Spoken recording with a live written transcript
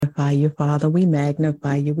magnify you, Father. We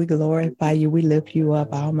magnify you. We glorify you. We lift you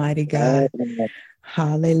up, Almighty God.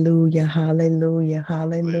 Hallelujah, hallelujah,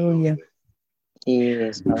 hallelujah.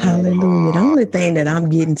 Yes. Hallelujah. The only thing that I'm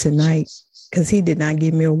getting tonight, because he did not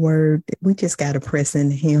give me a word, we just got to press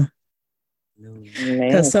into him.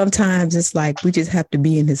 Because sometimes it's like we just have to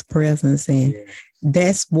be in his presence, and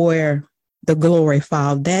that's where the glory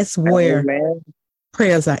falls. That's where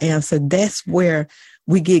prayers are answered. That's where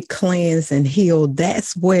we get cleansed and healed.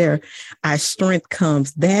 That's where our strength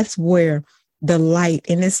comes. That's where the light,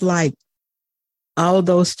 and it's like all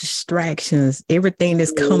those distractions, everything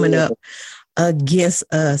that's coming up against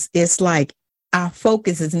us, it's like our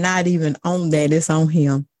focus is not even on that. It's on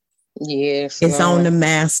him. Yes, it's on the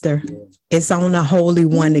Master. It's on the Holy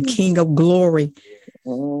One, the King of Glory,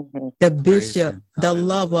 the Bishop, the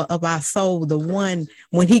lover of our soul, the one,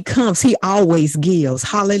 when he comes, he always gives.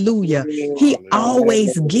 Hallelujah. He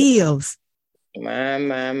always gives.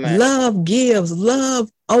 Love gives. Love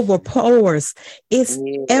overpours. It's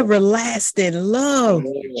everlasting love.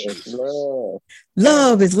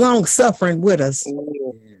 Love is long suffering with us.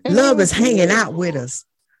 Love is hanging out with us.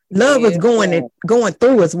 Love is going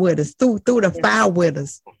through us with us, through the fire with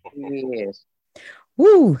us.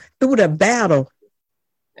 Woo, through the battle.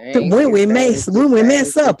 When we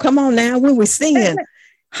mess up, come on now, when we sin.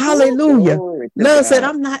 Hallelujah. Love said,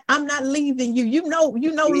 I'm not leaving you. You know,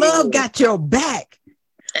 love got your back.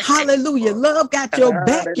 Hallelujah. Love got your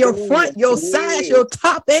back, your front, your sides, your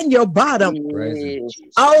top, and your bottom.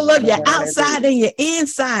 All of your outside and your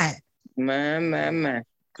inside.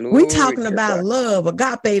 We talking about love,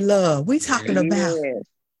 agape love. We talking about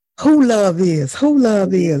who love is, who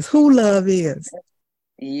love is, who love is.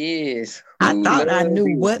 Yes. I thought I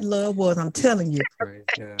knew what love was. I'm telling you.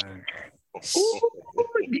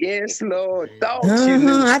 Yes, Lord.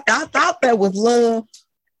 I thought that was love.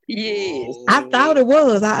 Yes. I thought it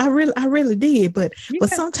was. I really did. But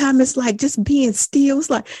sometimes it's like just being still. It's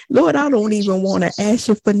like, Lord, I don't even want to ask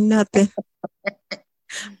you for nothing.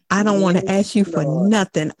 I don't want to ask you for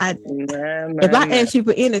nothing. If I ask you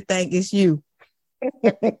for anything, it's you.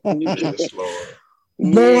 Yes, Lord.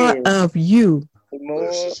 More of you.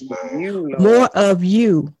 More of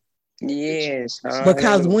you. Yes.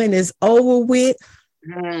 Because when it's over with,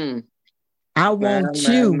 I want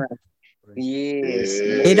you. Yes.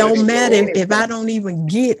 It don't matter if I don't even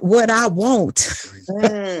get what I want.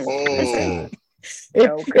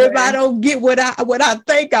 If I don't get what I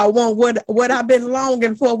think I want, what I've been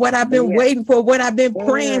longing for, what I've been waiting for, what I've been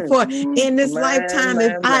praying for in this lifetime,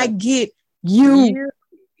 if I get you,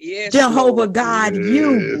 Jehovah Lord. God,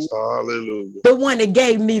 you, hallelujah. the one that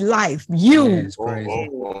gave me life, you,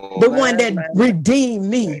 the one that redeemed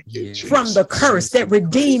me from the curse, that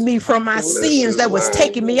redeemed me from my sins, that was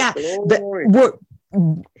taking me out.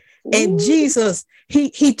 And Jesus,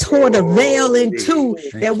 he tore the veil in two,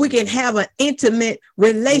 that we can have an intimate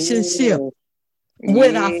relationship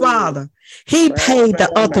with our Father. He paid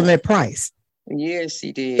the ultimate price. Yes,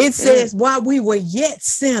 he did. It says, while we were yet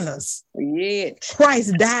sinners,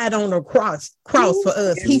 Christ died on the cross for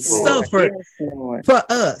us. He suffered for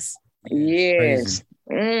us. Yes.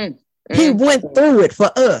 He went through it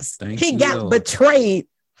for us. He got betrayed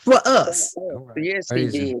for us. Yes, he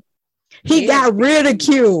did. He got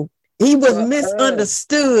ridiculed. He was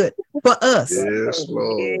misunderstood for us. Yes,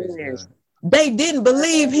 Lord. They didn't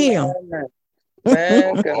believe him.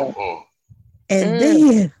 And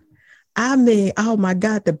then, I mean, oh my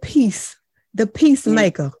God, the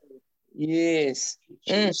peacemaker. Yes.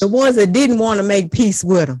 The ones that didn't want to make peace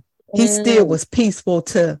with him. He still was peaceful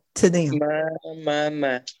to them.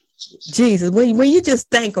 Jesus, when you just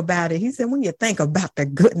think about it, he said, when you think about the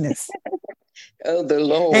goodness of the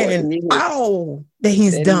Lord and all that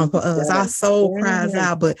he's done for us, our soul cries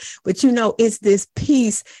out. But you know, it's this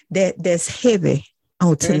peace that's heavy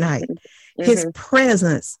on tonight. His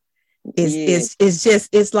presence is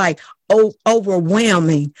just, it's like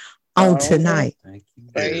overwhelming on tonight.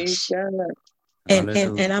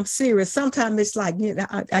 And I'm serious. Sometimes it's like, you know,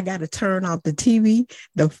 I got to turn off the TV,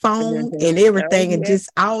 the phone, and everything, and just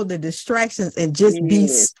all the distractions, and just be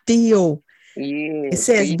still. It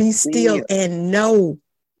says, be still and know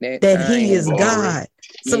that he is God.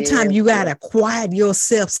 Sometimes you got to quiet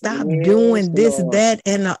yourself. Stop doing this, that,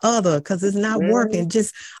 and the other, because it's not working.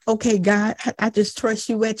 Just, okay, God, I just trust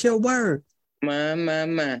you at your word.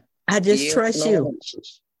 I just trust you.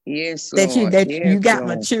 Yes, that you got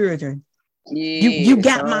my children. You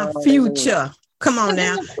got my future. Come on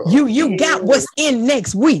now. You got what's in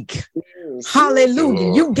next week.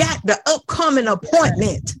 Hallelujah. You got the upcoming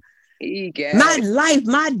appointment. My life,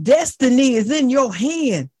 my destiny is in your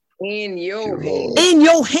hand. In your hand. In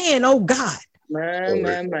your hand, oh God.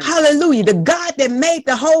 My. Hallelujah. The God that made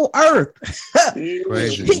the whole earth.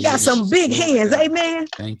 Yes. He got some big hands. Amen.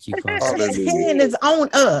 Thank you, Father. His hand is on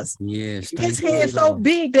us. Yes. His hand is so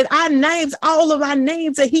big that our names, all of our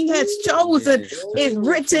names that he has chosen, is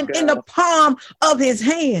written in the palm of his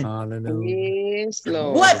hand. Hallelujah. Yes,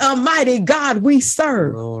 Lord. What a mighty God we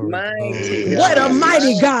serve. Mighty What a God.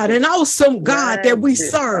 mighty God, an awesome God that we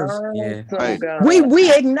serve. Yeah. Awesome God.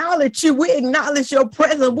 We acknowledge you. We acknowledge your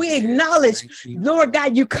presence. We acknowledge, Lord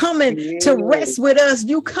God, you coming to rest with us.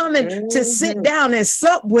 You coming to sit down and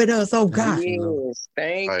sup with us, oh God. Yes.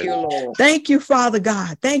 Thank you, Lord. Thank you, Father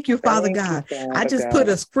God. Thank you, Father Thank you, God. Father I just God. put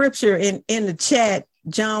a scripture in the chat,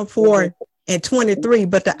 John 4:23,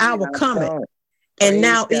 but the hour cometh. And Praise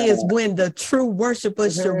now God. is when the true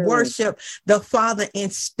worshipers should worship the Father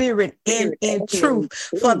in spirit and in truth.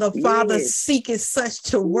 For the Father seeketh such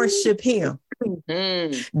to worship him.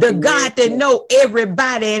 The God that know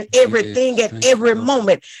everybody and everything at every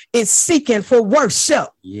moment is seeking for worship.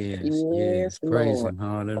 Yes. Praise him.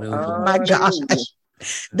 Hallelujah. Oh my gosh.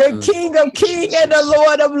 The King of Kings and the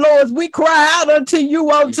Lord of Lords, we cry out unto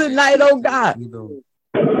you on tonight, oh God.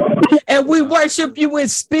 And we worship you in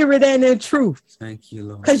spirit and in truth. Thank you,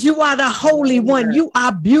 Lord. Because you are the Holy One. You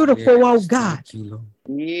are beautiful, oh God. Thank you, Lord.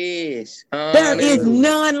 Yes. There is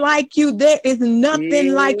none like you. There is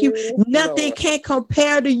nothing like you. Nothing Lord. can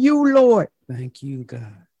compare to you, Lord. Thank you,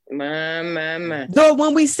 God. My. Lord,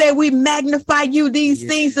 when we say we magnify you, these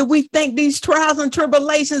things that we think, these trials and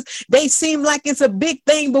tribulations, they seem like it's a big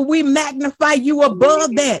thing, but we magnify you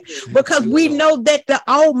above that because we know that the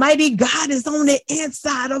Almighty God is on the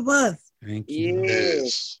inside of us. Thank you.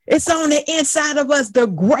 Yes. It's on the inside of us, the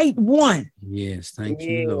great one. Yes. Thank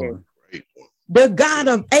you, Lord. The God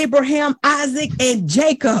of Abraham, Isaac, and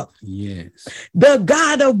Jacob. Yes. The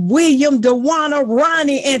God of William, Dewana,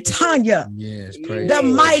 Ronnie, and Tanya. Yes. The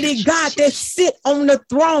mighty God that sit on the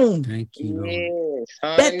throne. Thank you, Lord. Yes.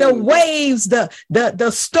 That the waves,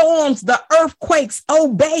 the storms, the earthquakes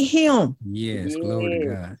obey him. Yes. Glory to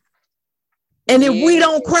God. And if we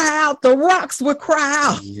don't cry out, the rocks will cry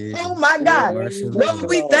out. Yes. Oh my God. Lord,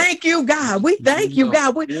 we thank you, God. We thank you,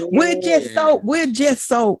 God. We're just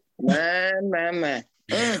so. My.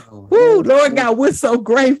 Woo, Lord God, we're so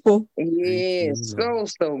grateful. Yes. So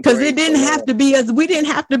because it didn't have to be us. We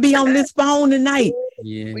didn't have to be on this phone tonight.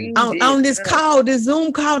 On this call, this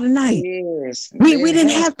Zoom call tonight. Yes. We didn't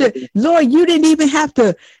have to, Lord, you didn't even have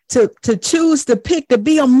to choose to pick to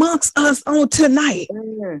be amongst us on tonight.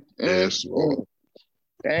 Yes, Lord.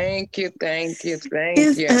 Thank you.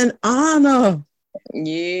 It's an honor.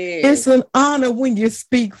 Yes. It's an honor when you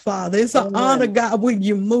speak, Father. It's an honor, God, when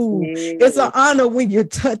you move. It's an honor when you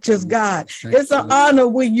touch us, God. It's an honor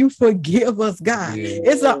when you forgive us, God.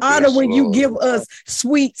 It's an honor when you give us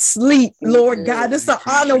sweet sleep, Lord God. It's an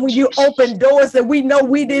honor when you open doors that we know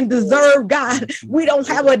we didn't deserve, God. We don't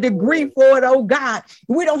have a degree for it, oh God.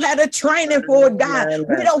 We don't have the training for it, God.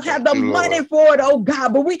 We don't have the money for it, oh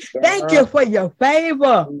God. But we thank you for your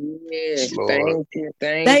favor. Yes, Lord.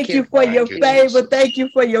 Thank you for your favor. Thank you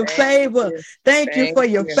for your favor. Thank you for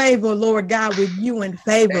your favor, Lord God, with you and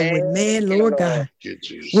favor with man, Lord God.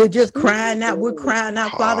 We're just crying out. We're crying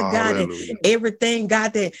out, Father God, and everything,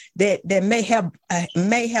 God, that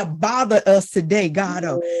may have bothered us today, God,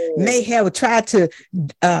 or may have tried to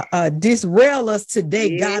disrail us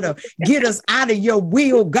today, God, or get us out of your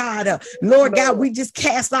will, God. Lord God, we just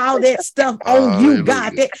cast all that stuff on you,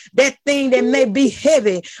 God. That thing that may be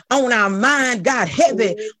heavy on our mind, God,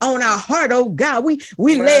 heavy on our heart, oh God. We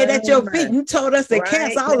lay it at your feet. You told us to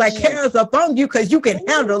cast all our cares upon you because you can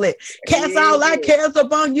handle it. Cast all our cares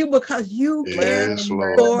upon you because you care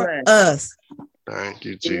for us. Thank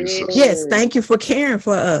you, Jesus. Yes, thank you for caring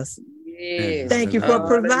for us. Yes. Thank you for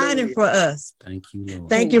providing for us. Thank you, Lord.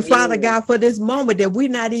 Thank you, Father God, for this moment that we're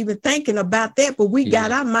not even thinking about that, but we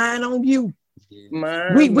got our mind on you.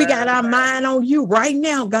 We got our mind on you right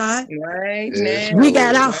now, God. Right now. We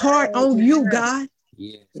got our heart on you, God.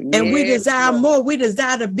 Yes. And we desire more. We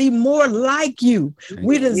desire to be more like you.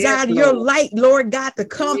 We desire your light, Lord God, to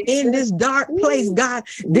come in this dark place, God,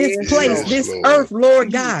 this place, this earth,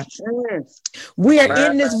 Lord God. We are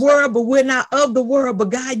in this world, but we're not of the world. But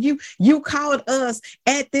God, you called us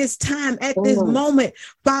at this time, at this moment,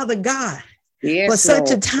 Father God, for such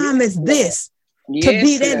a time as this. To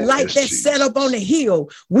be that light that's set up on the hill.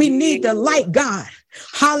 We need the light, God.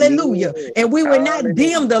 Hallelujah. And we will not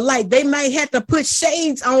dim the light. They might have to put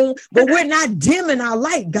shades on, but we're not dimming our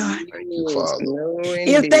light, God.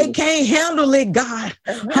 If they can't handle it, God,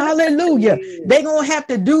 hallelujah, they're going to have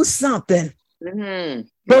to do something.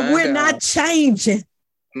 But we're not changing.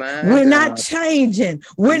 My We're not God. changing.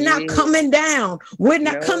 We're not Yes. coming down. We're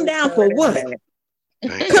not No, come down for what?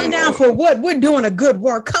 Thank Come you, down Lord. for what? We're doing a good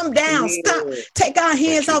work. Come down. Stop. Yes. Take our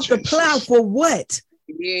hands you, off the plow Jesus. for what?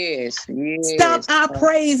 Yes. Yes. Stop our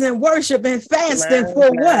praise and worship and fasting My,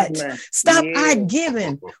 for my, what? my. Stop our Yes.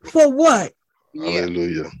 giving for what? Yeah.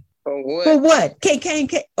 Hallelujah. For what? For what?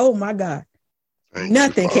 Can't. Oh my God. Thank you,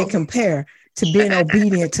 Nothing can Father. compare to being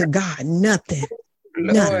obedient to God. Nothing.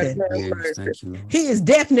 Lord, Nothing. have Yes, mercy. thank you, Lord. He is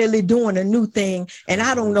definitely doing a new thing. And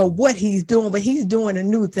I don't know what he's doing, but he's doing a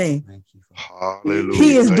new thing. Thank you, Father. Hallelujah.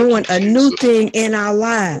 He is Thank doing you, a new Jesus. thing in our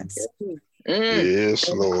lives.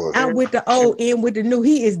 Yes, Lord. Out with the old, in with the new.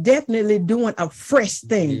 He is definitely doing a fresh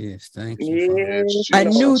thing, Yes, thank you, Father. Yes, a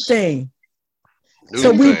new Jesus. thing. New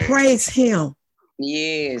So we thing. praise him.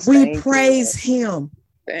 yes. We Thank praise him. you.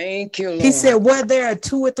 Thank you, Lord. He said, where there are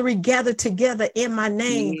 2 or 3 gathered together in my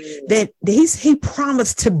name, Yes. that he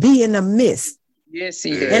promised to be in the midst. Yes,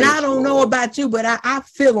 he Yes, did. And I don't know Lord. about you, but I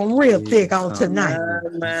feel him real thick on My, tonight.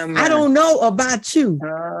 my. I don't know about you,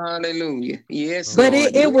 Hallelujah. Yes, but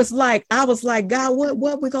Lord. it was like, I was like, God,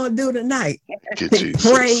 what we going to do tonight? Thank you,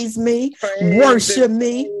 Jesus. Praise me, Praise worship him,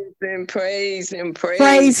 me, praise him,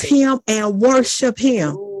 praise him and worship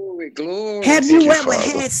him. Glory, glory. Have Thank you you, ever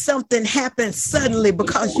Father. had something happen suddenly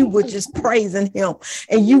because you were just praising him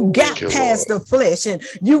and you got Thank you, past Lord. the flesh and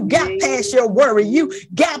you got past your worry, you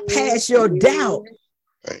got past your doubt,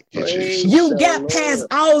 Thank you, Praise Jesus. you the got Lord. past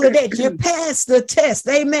all of that, you passed the test,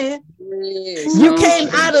 amen. Yes, You came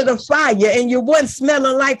out of the Jesus. fire and you wasn't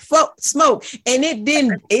smelling like smoke and it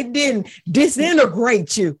didn't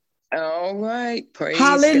disintegrate you. all right. Praise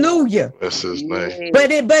Hallelujah. Bless his God. name.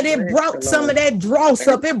 But it Bless brought the some Lord. of that dross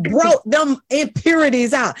up. It brought them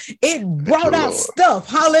impurities out. It brought you, out Lord. stuff,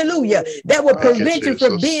 hallelujah, that would Thank you, prevent you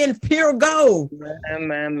from Jesus. being pure gold.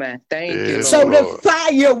 My. Thank you, Yes, So Lord. the Lord.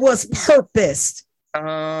 fire was purposed.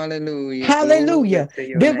 Hallelujah. Hallelujah. Glory to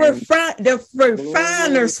your The name.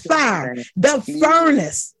 refiner's fire, the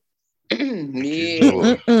furnace, Yeah.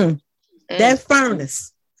 Lord. that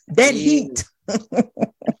furnace, that Yeah. heat.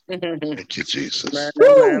 Thank you, Jesus. My.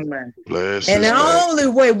 Bless And his the name. only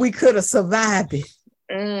way we could have survived it,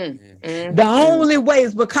 Mm. the only way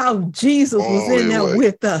is because Jesus was in Only there way.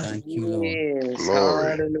 with us. Thank you, Lord. Yes. Glory.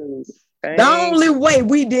 Hallelujah. The only way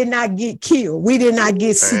we did not get killed, we did not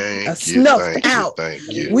get Thank you. snuffed Thank you. out, Thank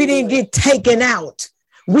you. we didn't get taken out,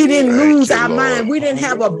 we didn't Thank lose you, our mind, Lord. we didn't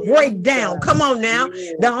have a breakdown. Come on now.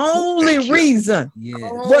 The only Thank you. reason Yes.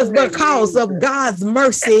 was because of God's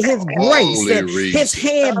mercy, his grace, Only and his reason.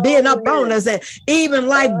 hand being up on us. And even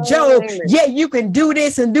like Job, yeah, you can do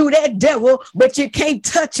this and do that, devil, but you can't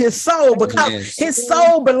touch his soul because Yes. his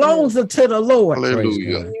soul belongs to the Lord. Praise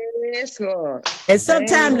Hallelujah. God. Yes, Lord. And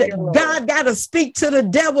sometimes Thank you, Lord. God got to speak to the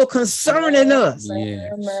devil concerning us.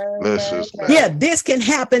 Yes. Bless his name. Yeah, this can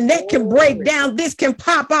happen, that can break down, this can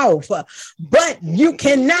pop off, but you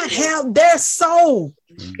cannot have their soul.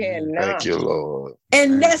 Thank Cannot. you, Lord.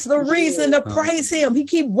 And that's the reason to praise him. He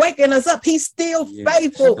keep waking us up. He's still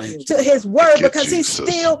faithful Thank to his word Thank you, because he Jesus.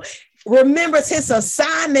 still remembers his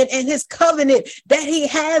assignment and his covenant that he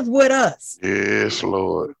has with us. Yes,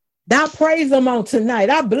 Lord. I praise him on tonight.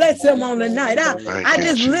 I bless him on the night. Thank I you,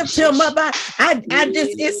 just lift Jesus. him up. I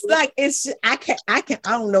just, it's like, I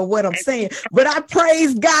don't know what I'm saying, but I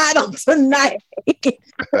praise God on tonight.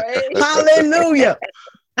 Hallelujah.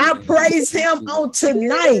 I praise him on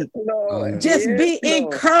tonight. Lord. Just Yes, be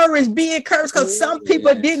Lord. encouraged, because some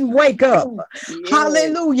people didn't wake up. Yes.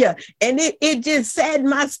 Hallelujah. And it just saddened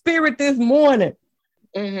my spirit this morning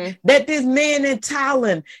that this man in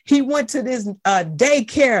Thailand, he went to this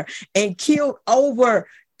daycare and killed over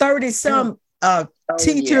 30 some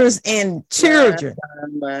teachers and children.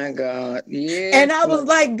 My God. Yes, And I was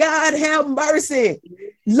like, God, have mercy.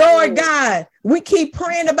 Lord God, we keep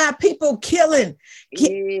praying about people killing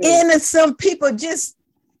innocent people just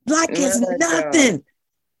like it's My nothing. God.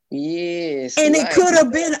 Yes. And it could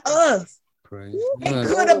have been us. Praise It God.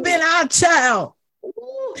 could have been our child.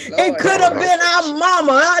 It Lord, could have been our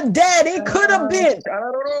mama, our dad. It could have been.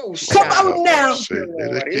 Come on now.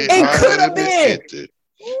 It could have been.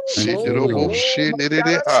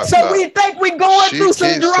 So we think we're going through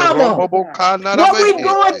some drama. What we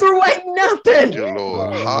going through ain't nothing.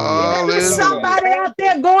 There's somebody out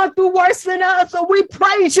there going through worse than us, so we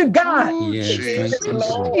praise you, God. Yes, thank you,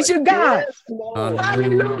 Lord. Praise you, God.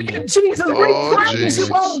 Hallelujah, Jesus. We praise you,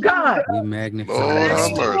 oh God. We magnify Lord, you.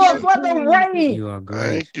 have Lord, mercy. for the rain, You are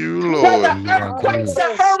great. Thank you, for Lord. the earthquakes,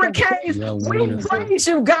 the hurricanes. You are We wonderful. praise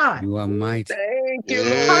you, God. You are mighty. Thank you,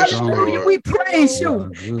 Yes, Hallelujah. Lord. We praise You you. are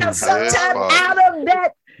good. Because Yes, sometimes Father. out of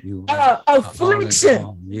that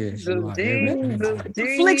affliction. Yes,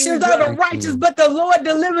 Afflictions of the righteous, but the Lord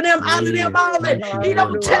delivered them out of them all. He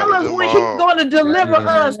don't tell us when he's going to deliver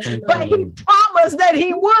us, but he promised that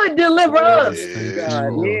he would deliver us.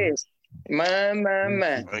 Yes. My.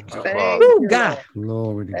 Thank you, Thank Father. you, God.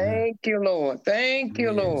 Glory to God. Thank you, Lord. Thank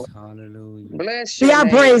you, Lord. Hallelujah. Bless you. See, I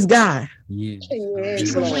praise God. Yes.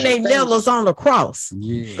 Even when they nail us on the cross,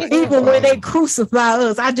 Yes. even when they crucify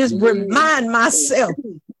us, I just remind myself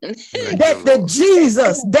that the Lord.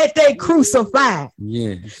 Jesus that they crucified,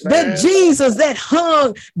 Yes. the Jesus that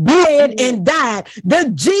hung, bled, and died, the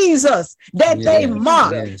Jesus that they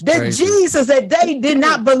mocked, the Jesus that they did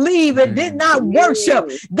not believe and did not worship,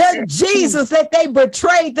 the Jesus that they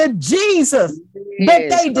betrayed, the Jesus that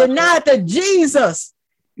they denied, the Jesus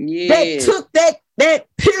that took that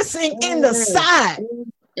piercing in the side.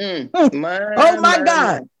 Oh my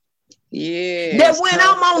God. That when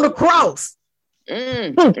I'm on the cross,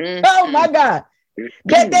 oh my God,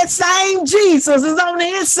 that same Jesus is on the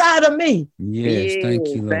inside of me. Yes, thank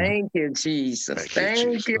you, Lord. Thank you, Jesus.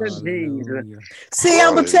 Thank you, Jesus. See,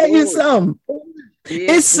 I'm gonna tell you something.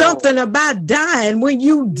 It's something about dying when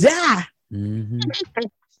you die. When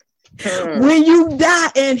you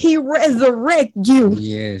die and he resurrect you.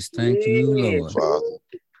 Yes, thank you, Lord. Father.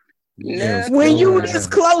 Yes, when you this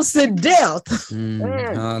close to death.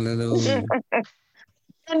 Hallelujah.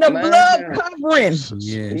 And the blood covering.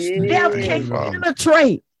 Yes. Death can't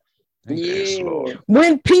penetrate. Yes, Lord.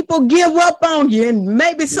 When people give up on you, and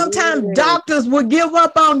maybe sometimes doctors will give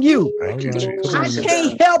up on you. Thank you, Jesus. I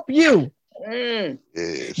can't help you.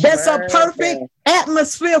 Yes. That's a perfect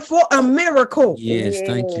atmosphere for a miracle. Yes,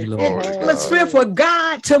 thank you, Lord. An atmosphere for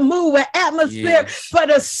God to move, an atmosphere for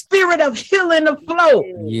the spirit of healing to flow.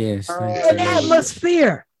 Yes, an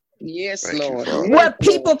atmosphere. Yes, Lord. Where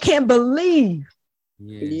people can believe.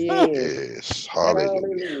 Yes.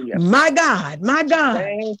 Hallelujah. My God, my God.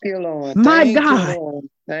 Thank you, Lord. My God.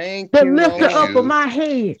 Thank the you, lifter Lord. up of my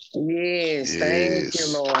head. Yes, thank you,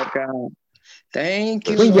 Lord God. Thank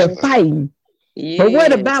you. When Lord. you're fighting. But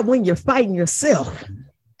what about when you're fighting yourself?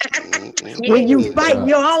 When you fighting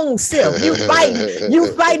your own self, you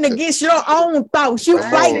fighting against your own thoughts, you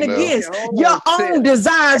fighting against your own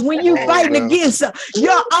desires, when you fighting against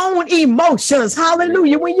your own emotions,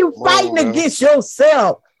 hallelujah, when you fighting against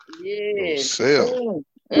yourself. Yes. Ooh,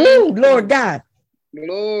 Lord God.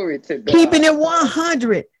 Glory to God. Keeping it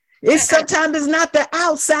 100. It's sometimes it's not the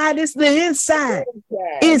outside, it's the inside.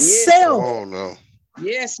 Itself. Oh no.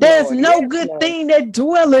 Yes, there's Lord. no good thing that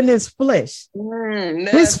dwell in his flesh.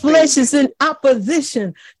 His flesh is in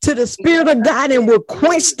opposition to the Spirit of God and will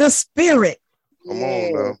quench the Spirit. Come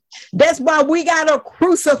on now. That's why we gotta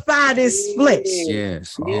crucify this flesh.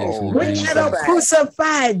 Yes. We gotta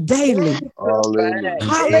crucify it daily.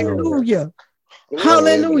 Hallelujah.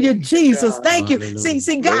 Hallelujah, Jesus. Thank you.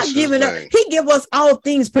 See, God giving us, he give us all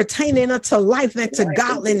things pertaining unto life and to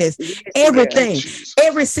godliness. Everything,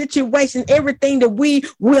 every situation, everything that we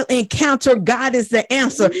will encounter, God is the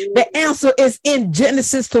answer. The answer is in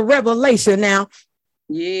Genesis to Revelation now.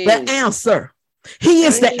 The answer. He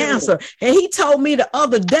is the answer. And he told me the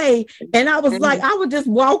other day, and I was like, I was just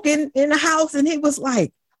walking in the house, and he was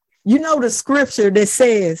like, you know, the scripture that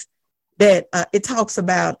says that it talks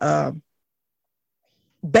about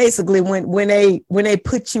basically when they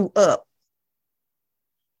put you up,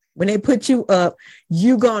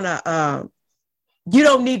 you're gonna you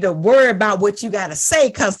don't need to worry about what you gotta say,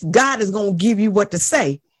 because God is gonna give you what to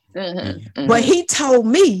say. But he told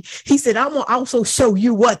me, he said, I'm gonna also show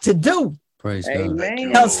you what to do. Praise God.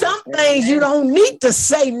 Because some things you don't need to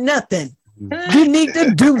say nothing. You need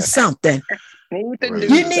to do something.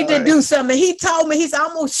 You need to do something. He told me, he said,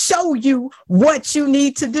 I'm going to show you what you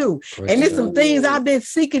need to do. And there's some things I've been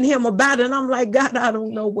seeking him about, and I'm like, God, I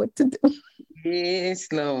don't know what to do. Yes,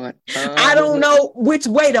 Lord. I don't know which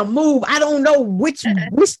way to move. I don't know which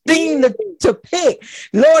thing to pick,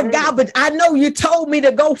 Lord God, but I know you told me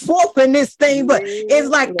to go forth in this thing, but it's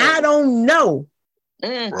like, I don't know.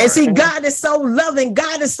 And see, God is so loving.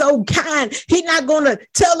 God is so kind. He's not going to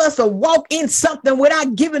tell us to walk in something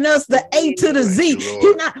without giving us the A to the Z.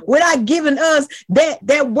 He's not without giving us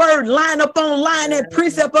that word line up on line, that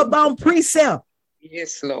precept up on precept.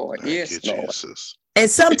 Yes, Lord. Yes, Lord. And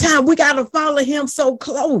sometimes we got to follow him so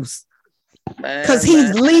close because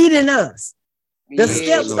he's leading us. The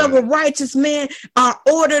steps of a righteous man are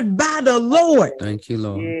ordered by the Lord. Thank you,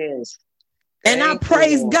 Lord. Yes. And I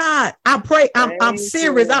praise God. I pray. I'm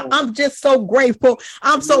serious. I'm just so grateful.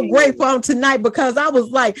 I'm so grateful on tonight because I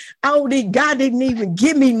was like, God didn't even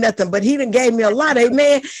give me nothing, but he done gave me a lot.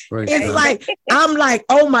 Amen. It's like, I'm like,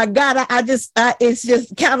 oh my God. It's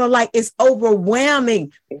just kind of like, it's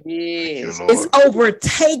overwhelming. Yes. It's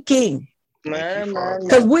overtaking.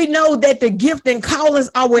 Because we know that the gift and callings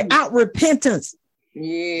are without repentance.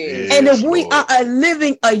 Yes. And if we are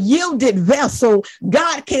a yielded vessel,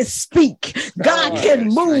 God can speak, God can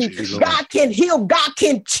move, God can heal, God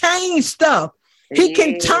can change stuff. He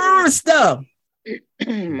can turn stuff.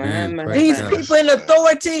 These people in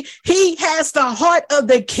authority, he has the heart of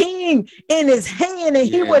the king in his hand, and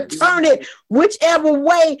he would turn it whichever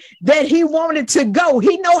way that he wanted to go.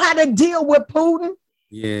 He know how to deal with Putin.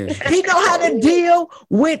 Yeah. He know how to deal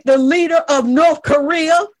with the leader of North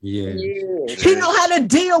Korea. Yeah. He know how to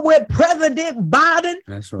deal with President Biden,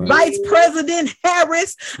 That's right. Vice President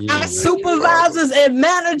Harris, our supervisors and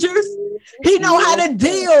managers. He know how to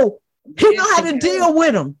deal. He know how to deal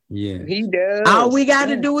with them. Yeah. He does. All we got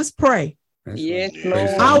to do is pray. Yes,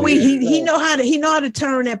 Lord. He know how to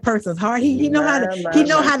turn that person's heart. He know how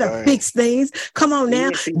to fix things. Come on now.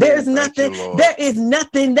 There is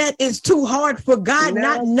nothing that is too hard for God.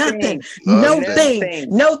 Not nothing. No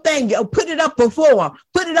thing. Put it up before him.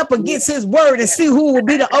 Put it up against his word and see who will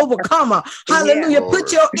be the overcomer. Hallelujah.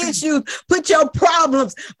 Put your issues, put your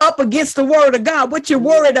problems up against the word of God. What you're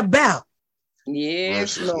worried about.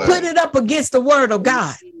 Yes, Lord. Put it up against the word of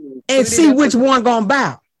God and see which one gonna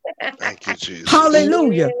bow. Thank you, Jesus.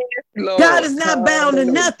 Hallelujah. Yes, God is not bound to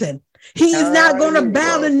nothing. He is not going to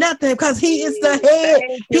bow to nothing because he is the head.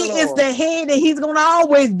 He is the head, and he's going to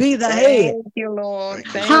always be the head. Thank you, Lord.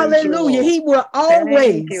 Hallelujah. He will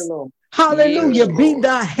always, hallelujah, be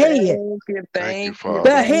the head. Thank you,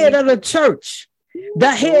 the head of the church,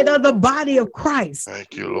 the head of the body of Christ.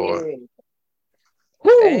 Thank you, Lord.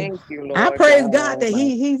 Thank you, Lord. I praise God that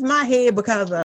he's my head because of